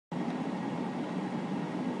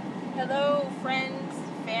Hello friends,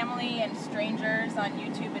 family, and strangers on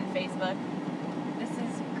YouTube and Facebook. This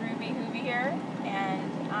is Groovy Hoovy here,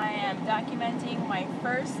 and I am documenting my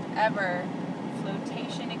first ever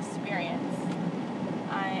flotation experience.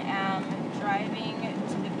 I am driving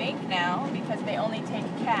to the bank now because they only take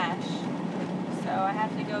cash. So I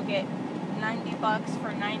have to go get 90 bucks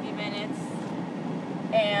for 90 minutes,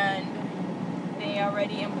 and they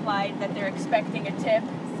already implied that they're expecting a tip,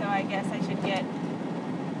 so I guess I should get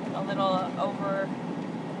a little over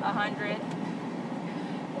 100,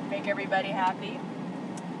 make everybody happy.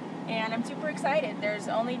 And I'm super excited. There's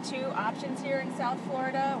only two options here in South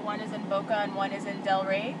Florida. One is in Boca and one is in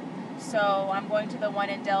Delray. So I'm going to the one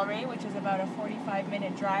in Delray, which is about a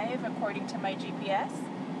 45-minute drive according to my GPS.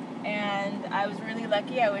 And I was really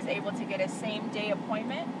lucky. I was able to get a same-day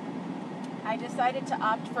appointment. I decided to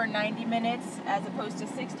opt for 90 minutes as opposed to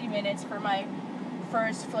 60 minutes for my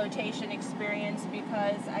first flotation experience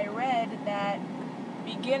because I read that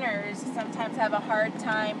beginners sometimes have a hard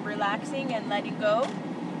time relaxing and letting go,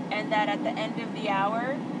 and that at the end of the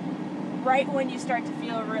hour, right when you start to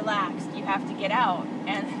feel relaxed, you have to get out,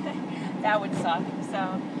 and that would suck. So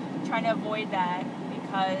I'm trying to avoid that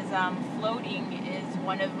because floating is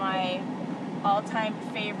one of my all-time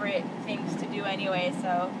favorite things to do anyway,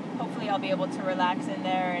 so hopefully I'll be able to relax in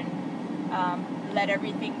there and let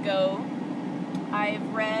everything go.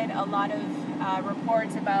 I've read a lot of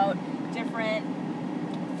reports about different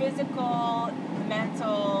physical,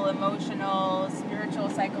 mental, emotional, spiritual,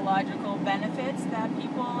 psychological benefits that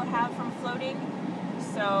people have from floating.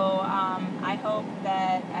 So I hope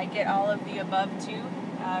that I get all of the above too.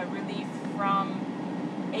 Relief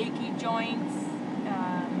from achy joints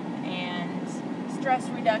and stress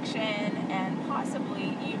reduction, and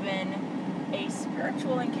possibly even a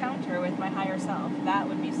spiritual encounter with my higher self. That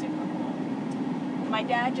would be super cool. My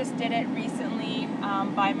dad just did it recently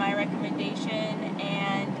by my recommendation,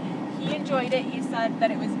 and he enjoyed it. He said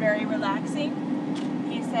that it was very relaxing.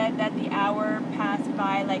 He said that the hour passed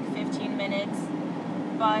by like 15 minutes,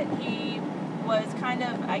 but he was kind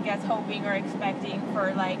of, I guess, hoping or expecting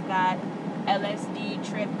for like that LSD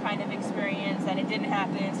trip kind of experience, and it didn't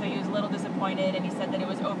happen, so he was a little disappointed, and he said that it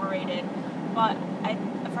was overrated. But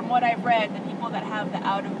from what I've read, the people that have the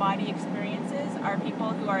out-of-body experiences are people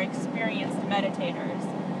who are experienced meditators.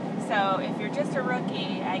 So if you're just a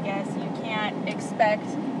rookie, I guess you can't expect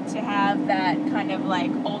to have that kind of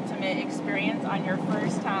like ultimate experience on your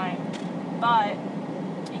first time. But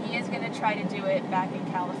he is going to try to do it back in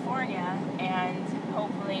California, and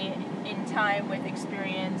hopefully in time with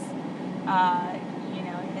experience,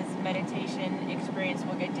 his meditation experience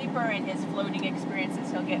will get deeper, and his floating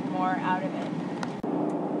experiences, he'll get more out of it.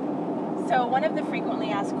 So one of the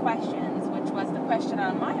frequently asked questions, which was the question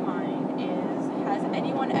on my mind, is, has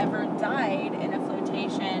anyone ever died in a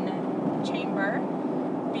flotation chamber?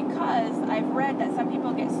 Because I've read that some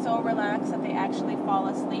people get so relaxed that they actually fall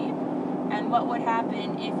asleep. And what would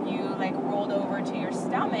happen if you like rolled over to your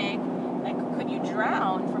stomach? Like, could you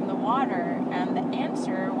drown from the water? And the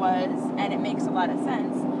answer was, and it makes a lot of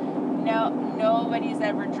sense, no, nobody's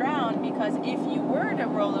ever drowned, because if you were to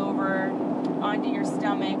roll over onto your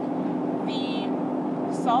stomach,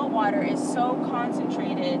 the salt water is so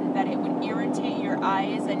concentrated that it would irritate your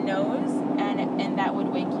eyes and nose, and that would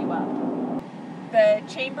wake you up. The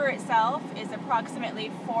chamber itself is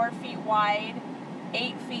approximately 4 feet wide,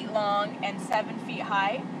 8 feet long, and 7 feet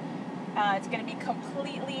high. It's going to be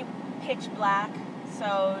completely pitch black,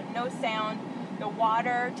 so no sound. The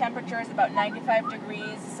water temperature is about 95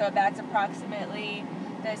 degrees, so that's approximately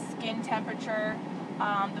the skin temperature.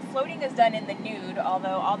 The floating is done in the nude, although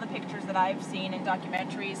all the pictures that I've seen in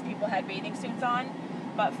documentaries, people had bathing suits on.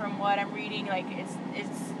 But from what I'm reading, like it's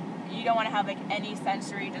you don't want to have like any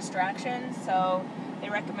sensory distractions, so they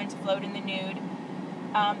recommend to float in the nude.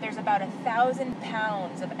 There's about 1,000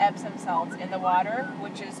 pounds of Epsom salts in the water,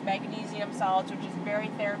 which is magnesium salt, which is very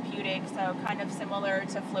therapeutic, so kind of similar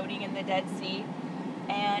to floating in the Dead Sea.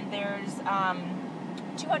 And there's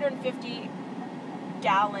 250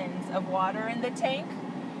 gallons of water in the tank.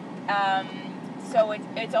 So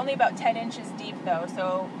it's only about 10 inches deep though,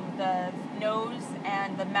 so the nose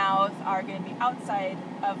and the mouth are going to be outside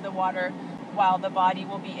of the water, while the body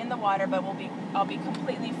will be in the water, but I'll be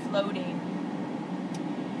completely floating.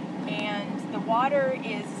 And the water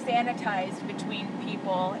is sanitized between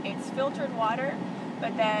people. It's filtered water,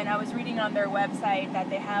 but then I was reading on their website that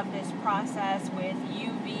they have this process with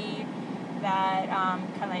UV that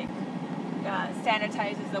kind of like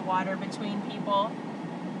sanitizes the water between people,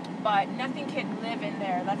 but nothing can live in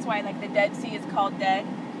there. That's why like the Dead Sea is called dead,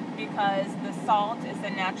 because the salt is a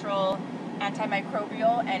natural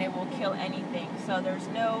antimicrobial and it will kill anything. So there's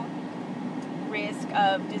no risk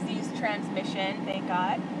of disease transmission, thank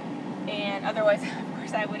God. And otherwise, of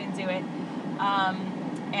course, I wouldn't do it.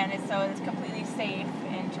 So it's completely safe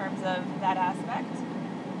in terms of that aspect.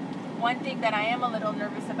 One thing that I am a little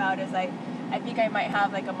nervous about is I think I might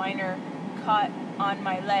have like a minor cut on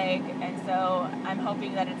my leg, and so I'm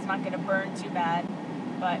hoping that it's not going to burn too bad,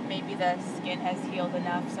 but maybe the skin has healed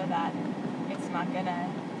enough so that it's not going to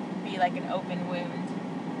be like an open wound.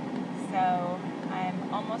 So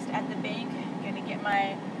I'm almost at the bank, going to get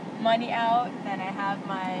my money out, then I have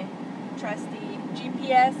my trusty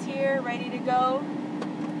GPS here ready to go,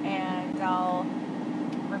 and I'll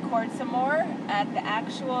record some more at the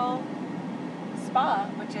actual spa,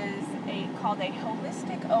 which is called a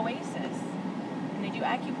holistic oasis, and they do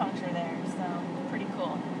acupuncture there, so pretty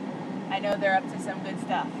cool. I know they're up to some good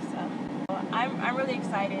stuff, so I'm really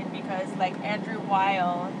excited because, like Andrew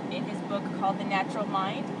Weil in his book called The Natural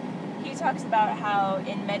Mind, he talks about how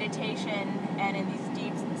in meditation and in these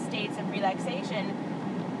deep states of relaxation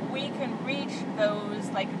we can reach those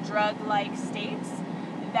like drug-like states.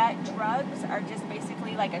 That drugs are just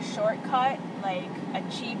basically like a shortcut, like a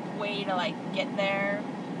cheap way to like get there,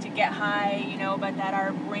 to get high, you know, but that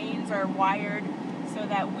our brains are wired so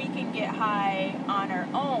that we can get high on our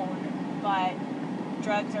own, but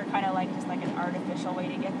drugs are kind of like just like an artificial way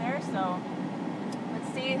to get there. So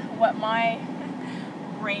let's see what my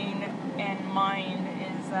brain and mind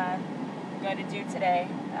is going to do today.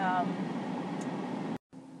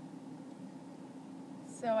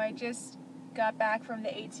 So I just got back from the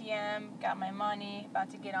ATM, got my money,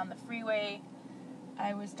 about to get on the freeway.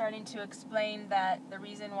 I was starting to explain that the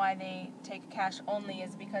reason why they take cash only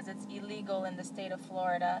is because it's illegal in the state of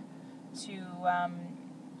Florida to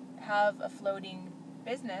have a floating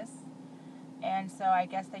business, and so I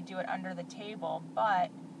guess they do it under the table,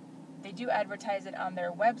 but they do advertise it on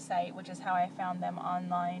their website, which is how I found them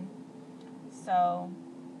online. So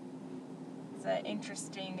it's an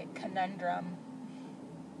interesting conundrum.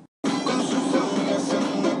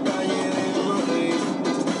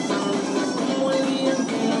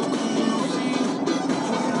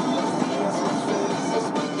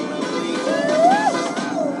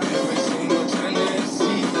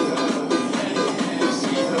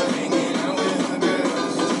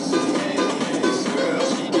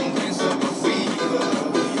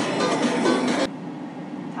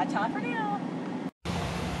 Ta-ta for now.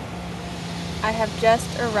 I have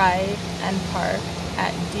just arrived and parked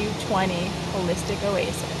at Dew 20 Holistic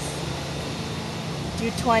Oasis. Dew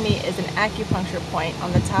 20 is an acupuncture point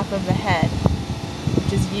on the top of the head,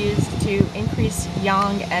 which is used to increase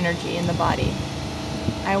yang energy in the body.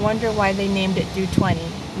 I wonder why they named it Dew 20.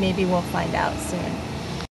 Maybe we'll find out soon.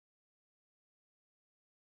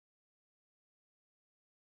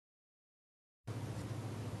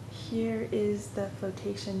 Here is the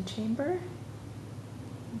flotation chamber.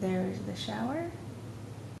 There's the shower.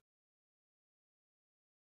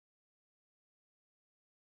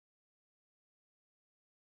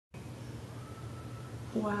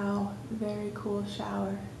 Wow, very cool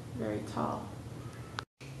shower, very tall.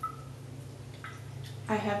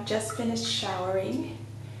 I have just finished showering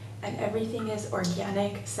and everything is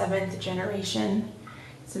organic, 7th generation.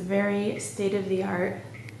 It's a very state-of-the-art,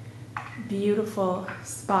 beautiful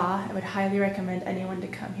spa. I would highly recommend anyone to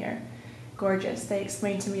come here. Gorgeous. They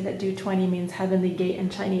explained to me that Dew 20 means heavenly gate in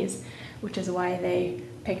Chinese, which is why they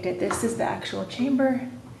picked it. This is the actual chamber.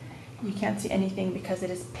 You can't see anything because it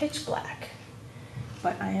is pitch black.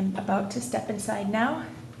 But I am about to step inside now,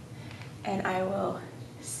 and I will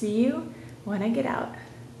see you when I get out.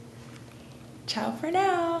 Ciao for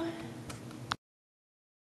now.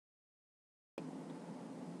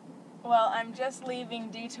 Well, I'm just leaving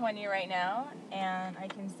Dew 20 right now, and I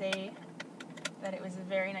can say that it was a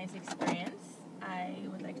very nice experience. I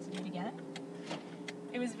would like to do it again.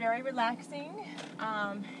 It was very relaxing.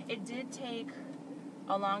 It did take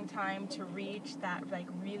a long time to reach that like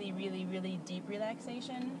really, really, really deep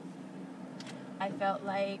relaxation. I felt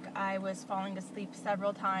like I was falling asleep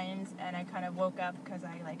several times, and I kind of woke up because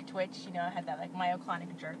I like twitched, you know, I had that like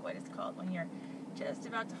myoclonic jerk, what it's called, when you're just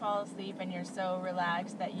about to fall asleep and you're so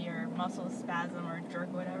relaxed that your muscles spasm or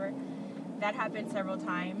jerk, whatever. That happened several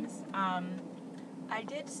times. I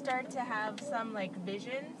did start to have some like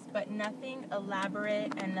visions, but nothing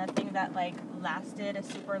elaborate and nothing that like lasted a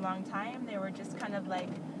super long time. They were just kind of like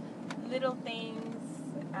little things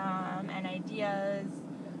and ideas,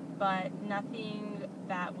 but nothing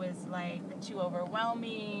that was like too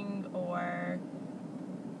overwhelming, or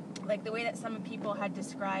like the way that some people had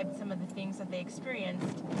described some of the things that they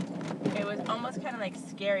experienced. It was almost kind of like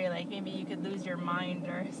scary, like maybe you could lose your mind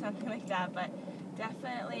or something like that, but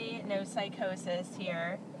definitely no psychosis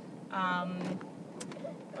here.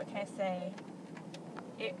 What can I say?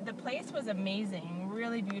 The place was amazing,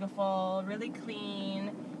 really beautiful, really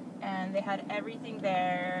clean, and they had everything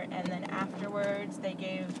there. And then afterwards they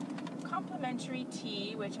gave complimentary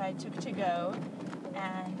tea, which I took to go,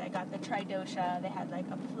 and I got the tridosha. They had like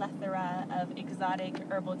a plethora of exotic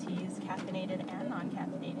herbal teas, caffeinated and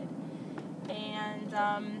non-caffeinated, and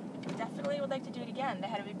definitely would like to do it again. They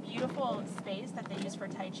had a beautiful space that they use for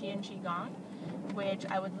Tai Chi and Qigong, which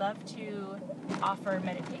I would love to offer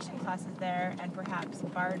meditation classes there and perhaps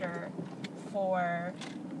barter for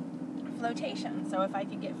flotation. So if I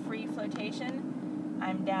could get free flotation,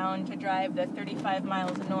 I'm down to drive the 35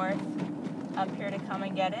 miles north up here to come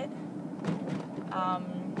and get it.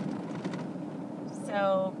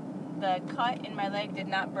 So the cut in my leg did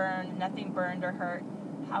not burn, nothing burned or hurt.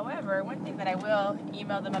 However, one thing that I will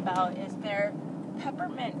email them about is their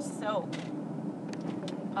peppermint soap,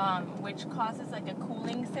 which causes like a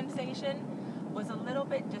cooling sensation, was a little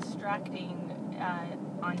bit distracting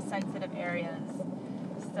on sensitive areas.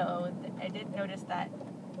 So I did notice that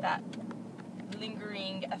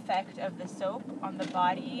lingering effect of the soap on the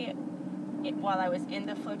body while I was in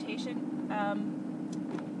the flotation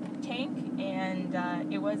tank, and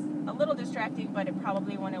it was a little distracting, but it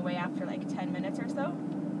probably went away after like 10 minutes or so.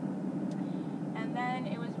 And then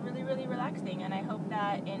it was really, really relaxing, and I hope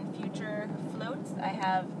that in future floats I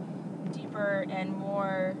have deeper and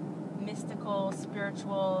more mystical,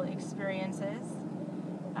 spiritual experiences.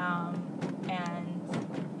 And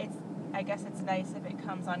I guess it's nice if it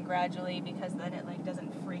comes on gradually, because then it like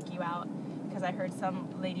doesn't freak you out. Because I heard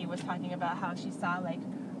some lady was talking about how she saw like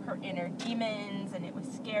her inner demons, and it was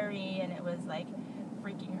scary, and it was like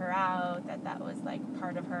freaking her out, that was like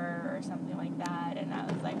part of her or something like that. And I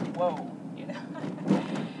was like, whoa, you know.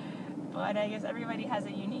 But I guess everybody has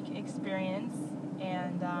a unique experience,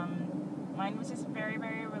 and mine was just very,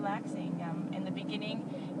 very relaxing. In the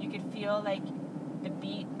beginning, you could feel like the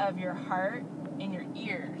beat of your heart in your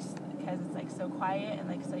ears, because it's like so quiet, and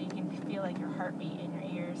like so you can feel like your heartbeat in your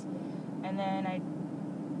ears. And then I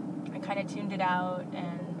kind of tuned it out,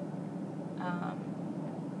 and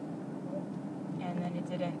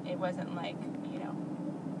then it wasn't like, you know,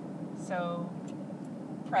 so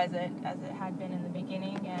present as it had been in the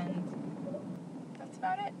beginning, and that's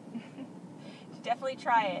about it. You should definitely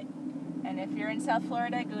try it. And if you're in South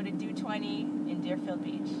Florida, go to Do 20 in Deerfield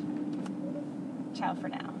Beach. Ciao for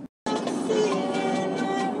now.